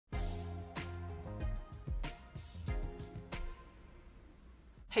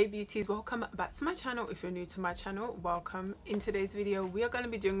Hey beauties, welcome back to my channel. If you're new to my channel, welcome. In today's video we are going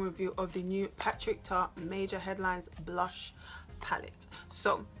to be doing a review of the new Correcteur Major Headlines Blush Palette.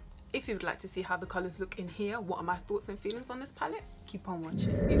 So if you would like to see how the colors look in here, what are my thoughts and feelings on this palette, keep on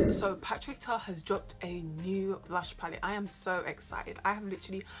watching. So Correcteur has dropped a new blush palette. I am so excited. I have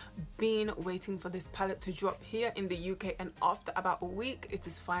literally been waiting for this palette to drop here in the UK, and after about a week it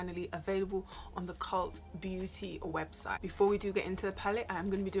is finally available on the Cult Beauty website. Before we do get into the palette, I am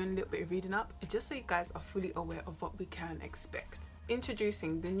going to be doing a little bit of reading up just so you guys are fully aware of what we can expect.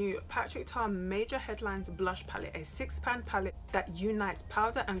 Introducing the new Correcteur Major Headlines Blush Palette, a 6-pan palette that unites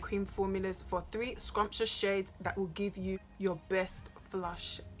powder and cream formulas for 3 scrumptious shades that will give you your best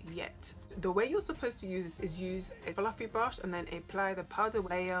flush yet. The way you're supposed to use this is use a fluffy brush and then apply the powder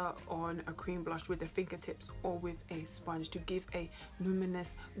layer on a cream blush with the fingertips or with a sponge to give a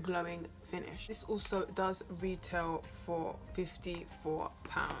luminous glowing finish. This also does retail for £54.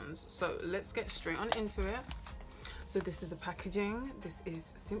 So let's get straight on into it. So this is the packaging. This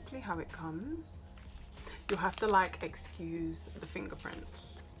is simply how it comes. You'll have to excuse the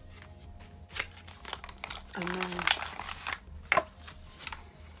fingerprints. And then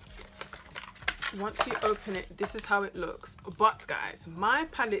once you open it, this is how it looks. But guys, my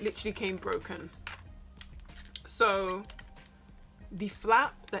palette literally came broken. So the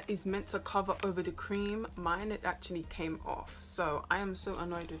flap that is meant to cover over the cream, mine, it actually came off. So I am so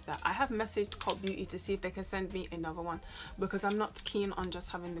annoyed with that. I have messaged Cult Beauty to see if they can send me another one, because I'm not keen on just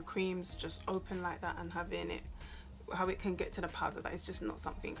having the creams just open like that and having it how it can get to the powder. That is just not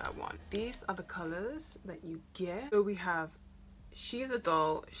something I want. These are the colors that you get. So we have She's a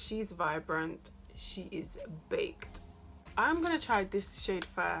Doll, She's Vibrant, She is Baked. I'm gonna try this shade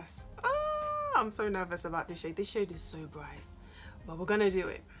first. Oh, I'm so nervous about this shade. This shade is so bright, but we're gonna do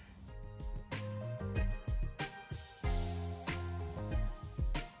it.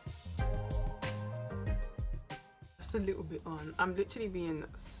 Just a little bit on. I'm literally being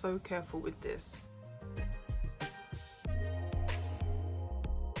so careful with this.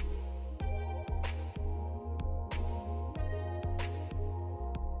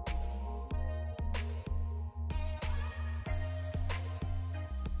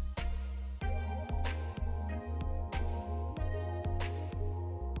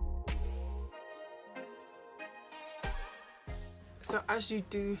 So as you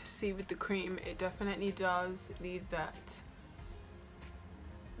do see with the cream, it definitely does leave that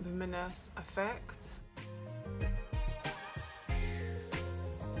luminous effect.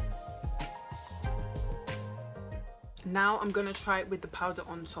 Now I'm gonna try it with the powder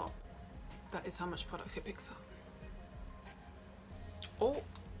on top. That is how much product it picks up. Oh,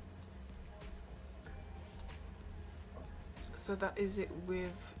 so that is it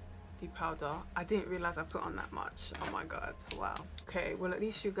with the powder. I didn't realize I put on that much. Oh my god, wow. Okay, well at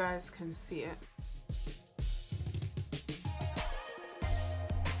least you guys can see it.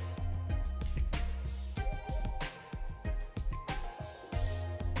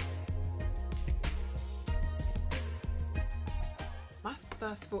 My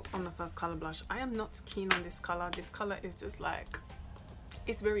first thoughts on the first color blush. I am not keen on this color. This color is just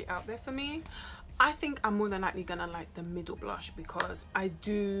it's very out there for me. I think I'm more than likely gonna like the middle blush because I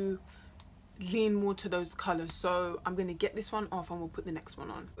do lean more to those colors. So I'm gonna get this one off and we'll put the next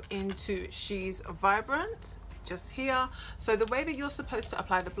one on. Into She's Vibrant, just here. So the way that you're supposed to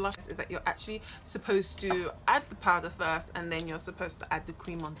apply the blush is that you're actually supposed to add the powder first and then you're supposed to add the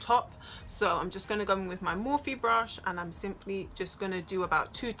cream on top. So I'm just gonna go in with my Morphe brush and I'm simply just gonna do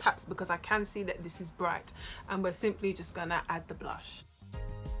about 2 taps because I can see that this is bright, and we're simply just gonna add the blush.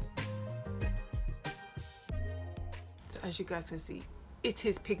 As you guys can see, it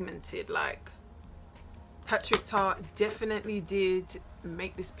is pigmented. Correcteur definitely did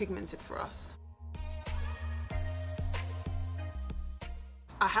make this pigmented for us.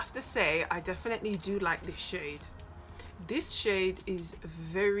 I have to say, I definitely do like this shade. This shade is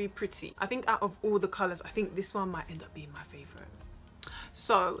very pretty. I think out of all the colors, I think this one might end up being my favorite.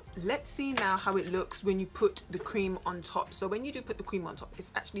 So let's see now how it looks when you put the cream on top. So when you do put the cream on top,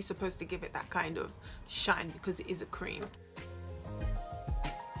 it's actually supposed to give it that kind of shine because it is a cream.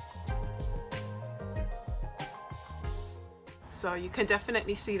 So you can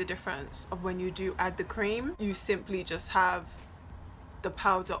definitely see the difference of when you do add the cream. You simply just have the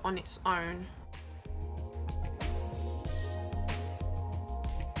powder on its own.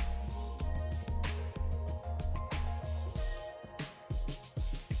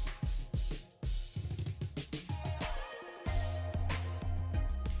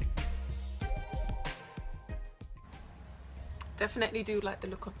 Definitely do like the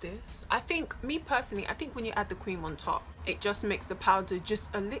look of this. I think, me personally, I think when you add the cream on top, it just makes the powder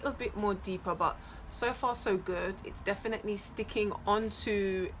just a little bit more deeper, but so far so good. It's definitely sticking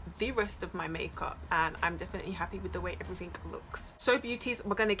onto the rest of my makeup, and I'm definitely happy with the way everything looks. So beauties,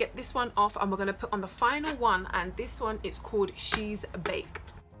 we're gonna get this one off and we're gonna put on the final one, and this one is called She's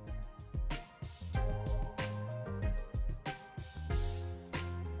Baked.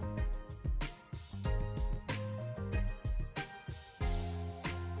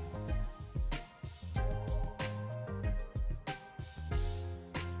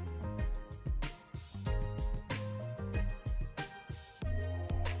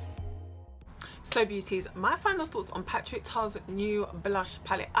 So beauties, my final thoughts on Patrick Ta's new blush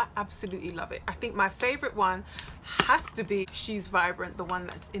palette. I absolutely love it. I think my favorite one has to be She's Vibrant, the one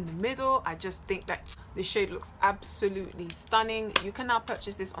that's in the middle. I just think that the shade looks absolutely stunning. You can now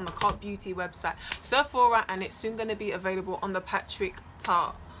purchase this on the Cult Beauty website, Sephora, and it's soon going to be available on the Patrick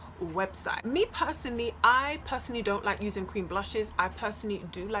Ta website. Me personally, I personally don't like using cream blushes. I personally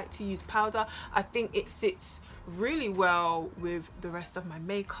do like to use powder. I think it sits really well with the rest of my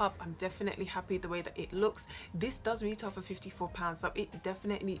makeup. I'm definitely happy the way that it looks. This does retail for £54, so it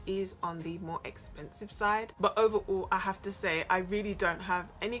definitely is on the more expensive side, but overall I have to say I really don't have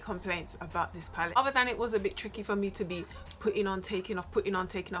any complaints about this palette, other than it was a bit tricky for me to be putting on, taking off, putting on,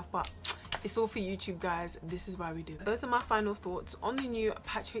 taking off, but it's all for YouTube, guys. This is why we do it. Those are my final thoughts on the new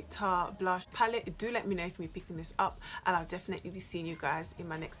Patrick Ta blush palette. Do let me know if you're picking this up, and I'll definitely be seeing you guys in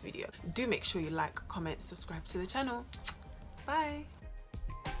my next video. Do make sure you like, comment, subscribe to the channel. Bye.